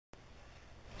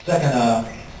Second,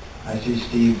 I see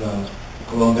Steve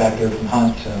going back there from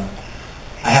Hunt.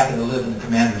 I happen to live in the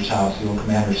commander's house, the old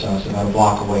commander's house, about a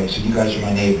block away, so you guys are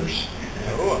my neighbors.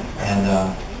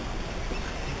 And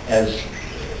as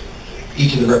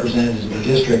each of the representatives of the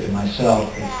district and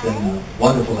myself, it's been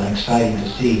wonderful and exciting to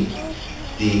see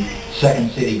the second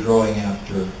city growing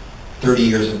after 30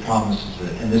 years of promises.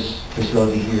 And this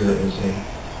facility here is a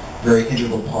very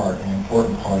integral part, an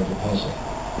important part of the puzzle.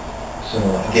 So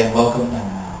again, welcome.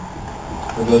 And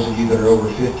for those of you that are over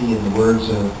 50, in the words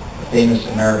of the famous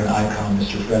American icon,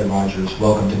 Mr. Fred Rogers,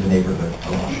 welcome to the neighborhood.